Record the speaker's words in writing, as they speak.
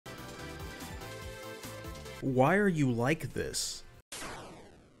Why are you like this?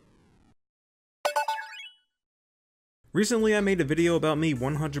 Recently I made a video about me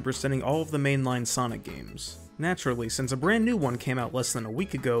 100%ing all of the mainline Sonic games. Naturally, since a brand new one came out less than a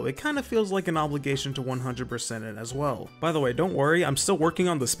week ago, it kinda feels like an obligation to 100% it as well. By the way, don't worry, I'm still working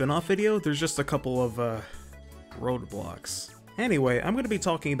on the spin-off video, there's just a couple of, roadblocks. Anyway, I'm going to be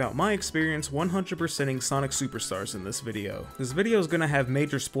talking about my experience 100%ing Sonic Superstars in this video. This video is going to have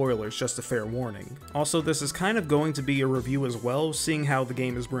major spoilers, just a fair warning. Also, this is kind of going to be a review as well, seeing how the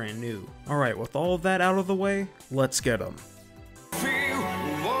game is brand new. Alright, with all of that out of the way, let's get them.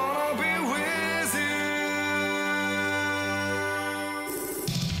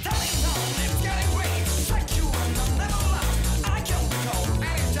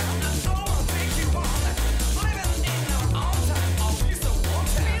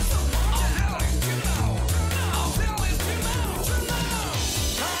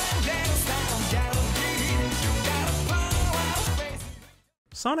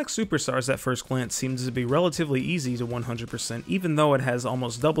 Sonic Superstars at first glance seems to be relatively easy to 100%, even though it has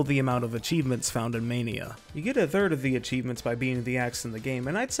almost double the amount of achievements found in Mania. You get a third of the achievements by beating the acts in the game,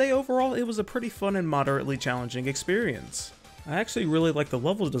 and I'd say overall it was a pretty fun and moderately challenging experience. I actually really like the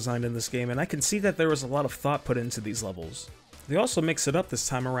level design in this game, and I can see that there was a lot of thought put into these levels. They also mix it up this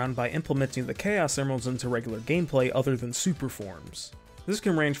time around by implementing the Chaos Emeralds into regular gameplay other than super forms. This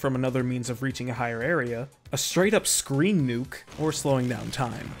can range from another means of reaching a higher area, a straight up screen nuke, or slowing down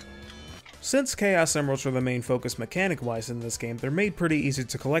time. Since Chaos Emeralds are the main focus mechanic-wise in this game, they're made pretty easy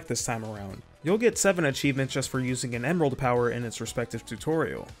to collect this time around. You'll get 7 achievements just for using an Emerald power in its respective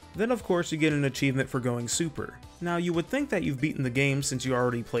tutorial. Then of course you get an achievement for going super. Now you would think that you've beaten the game since you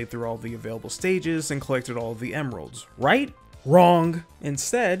already played through all the available stages and collected all of the Emeralds, right? Wrong!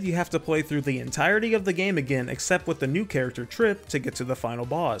 Instead, you have to play through the entirety of the game again except with the new character Trip to get to the final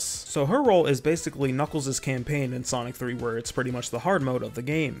boss. So her role is basically Knuckles' campaign in Sonic 3 where it's pretty much the hard mode of the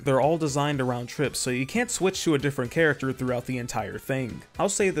game. They're all designed around Trip, so you can't switch to a different character throughout the entire thing. I'll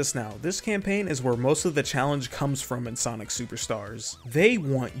say this now, this campaign is where most of the challenge comes from in Sonic Superstars. They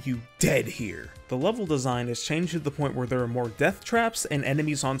want you dead here. The level design is changed to the point where there are more death traps and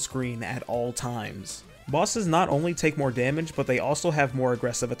enemies on screen at all times. Bosses not only take more damage, but they also have more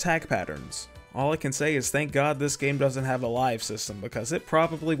aggressive attack patterns. All I can say is thank God this game doesn't have a live system, because it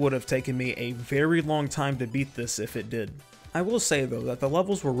probably would have taken me a very long time to beat this if it did. I will say though that the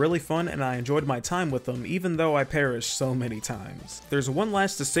levels were really fun and I enjoyed my time with them even though I perished so many times. There's one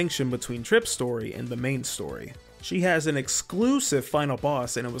last distinction between Trip's story and the main story. She has an exclusive final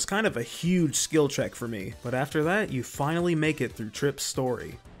boss and it was kind of a huge skill check for me, but after that you finally make it through Trip's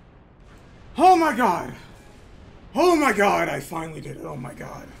story. Oh my god! Oh my god, I finally did it, oh my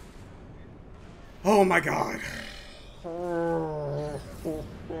god. Oh my god.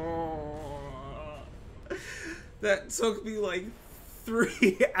 That took me like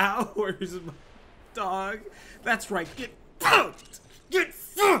 3 hours, dog. That's right, get fucked! Get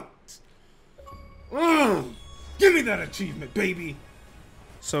fucked! Give me that achievement, baby!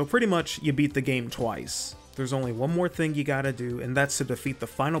 So pretty much, you beat the game twice. There's only one more thing you gotta do, and that's to defeat the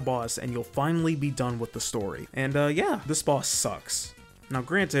final boss and you'll finally be done with the story. And yeah, this boss sucks. Now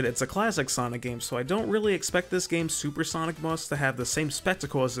granted, it's a classic Sonic game, so I don't really expect this game's Super Sonic boss to have the same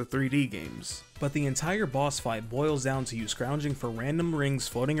spectacle as the 3D games. But the entire boss fight boils down to you scrounging for random rings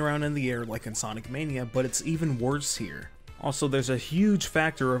floating around in the air like in Sonic Mania, but it's even worse here. Also, there's a huge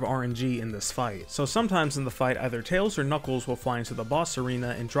factor of RNG in this fight, so sometimes in the fight either Tails or Knuckles will fly into the boss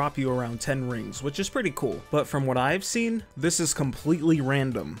arena and drop you around 10 rings, which is pretty cool. But from what I've seen, this is completely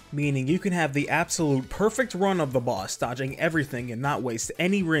random, meaning you can have the absolute perfect run of the boss, dodging everything and not waste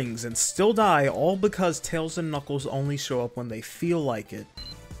any rings and still die, all because Tails and Knuckles only show up when they feel like it.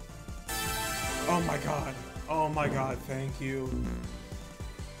 Oh my god, thank you.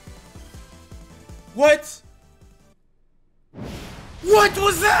 What? What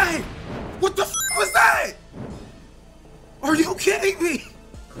was that? What the f was that? Are you kidding me?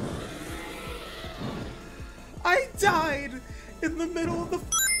 I died in the middle of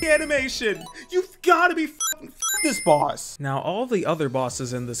the animation. You've gotta be f this boss. Now, all the other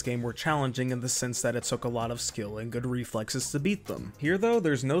bosses in this game were challenging in the sense that it took a lot of skill and good reflexes to beat them. Here though,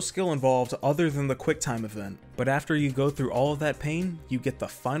 there's no skill involved other than the QuickTime event, But after you go through all of that pain, you get the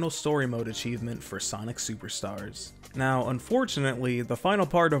final story mode achievement for Sonic Superstars. Now, unfortunately, the final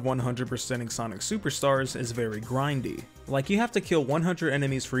part of 100%ing Sonic Superstars is very grindy. Like, you have to kill 100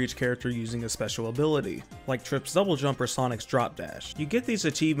 enemies for each character using a special ability, like Trip's double jump or Sonic's drop dash. You get these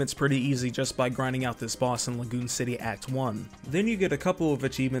achievements pretty easy just by grinding out this boss in Lagoon City Act 1. Then you get a couple of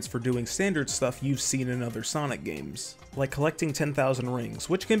achievements for doing standard stuff you've seen in other Sonic games, like collecting 10,000 rings,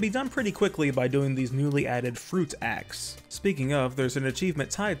 which can be done pretty quickly by doing these newly added fruit acts. Speaking of, there's an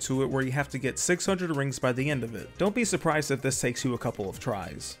achievement tied to it where you have to get 600 rings by the end of it. Don't be surprised if this takes you a couple of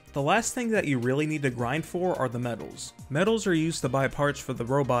tries. The last thing that you really need to grind for are the medals. Medals are used to buy parts for the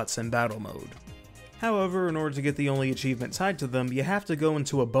robots in battle mode. However, in order to get the only achievement tied to them, you have to go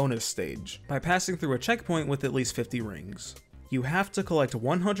into a bonus stage by passing through a checkpoint with at least 50 rings. You have to collect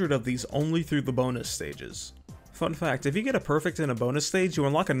 100 of these only through the bonus stages. Fun fact, if you get a perfect in a bonus stage, you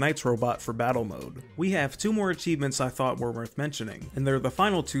unlock a Knights robot for battle mode. We have 2 more achievements I thought were worth mentioning, and they're the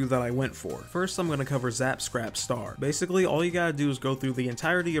final 2 that I went for. First, I'm going to cover Zap Scrap Star. Basically, all you gotta do is go through the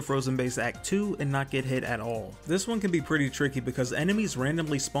entirety of Frozen Base Act 2 and not get hit at all. This one can be pretty tricky because enemies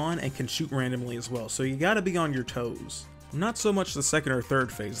randomly spawn and can shoot randomly as well, so you gotta be on your toes. Not so much the second or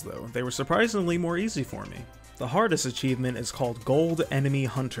third phase though, they were surprisingly more easy for me. The hardest achievement is called Gold Enemy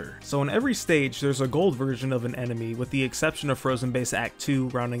Hunter. So in every stage, there's a gold version of an enemy, with the exception of Frozen Base Act 2,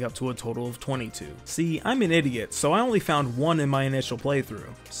 rounding up to a total of 22. See, I'm an idiot, so I only found 1 in my initial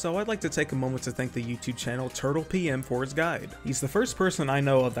playthrough. So I'd like to take a moment to thank the YouTube channel Turtle PM for his guide. He's the first person I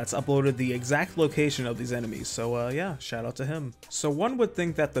know of that's uploaded the exact location of these enemies, so yeah, shout out to him. So one would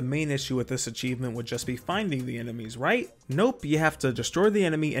think that the main issue with this achievement would just be finding the enemies, right? Nope, you have to destroy the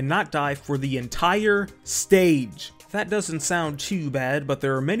enemy and not die for the entire stage. That doesn't sound too bad, but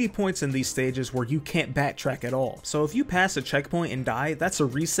there are many points in these stages where you can't backtrack at all. So if you pass a checkpoint and die, that's a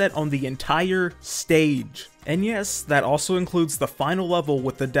reset on the entire stage. And yes, that also includes the final level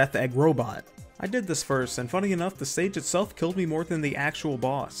with the Death Egg robot. I did this first, and funny enough, the stage itself killed me more than the actual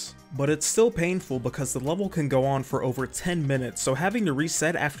boss. But it's still painful because the level can go on for over 10 minutes, so having to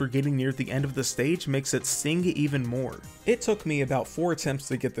reset after getting near the end of the stage makes it sting even more. It took me about 4 attempts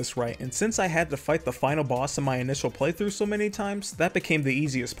to get this right, and since I had to fight the final boss in my initial playthrough so many times, that became the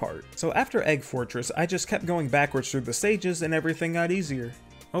easiest part. So after Egg Fortress, I just kept going backwards through the stages and everything got easier.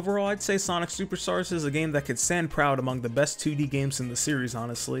 Overall, I'd say Sonic Superstars is a game that could stand proud among the best 2D games in the series,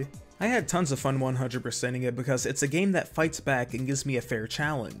 honestly. I had tons of fun 100%ing it because it's a game that fights back and gives me a fair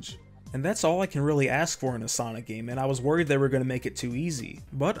challenge. And that's all I can really ask for in a Sonic game, and I was worried they were going to make it too easy.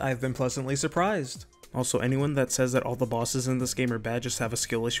 But I've been pleasantly surprised. Also, anyone that says that all the bosses in this game are bad just have a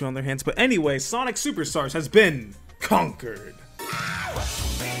skill issue on their hands. But anyway, Sonic Superstars has been conquered.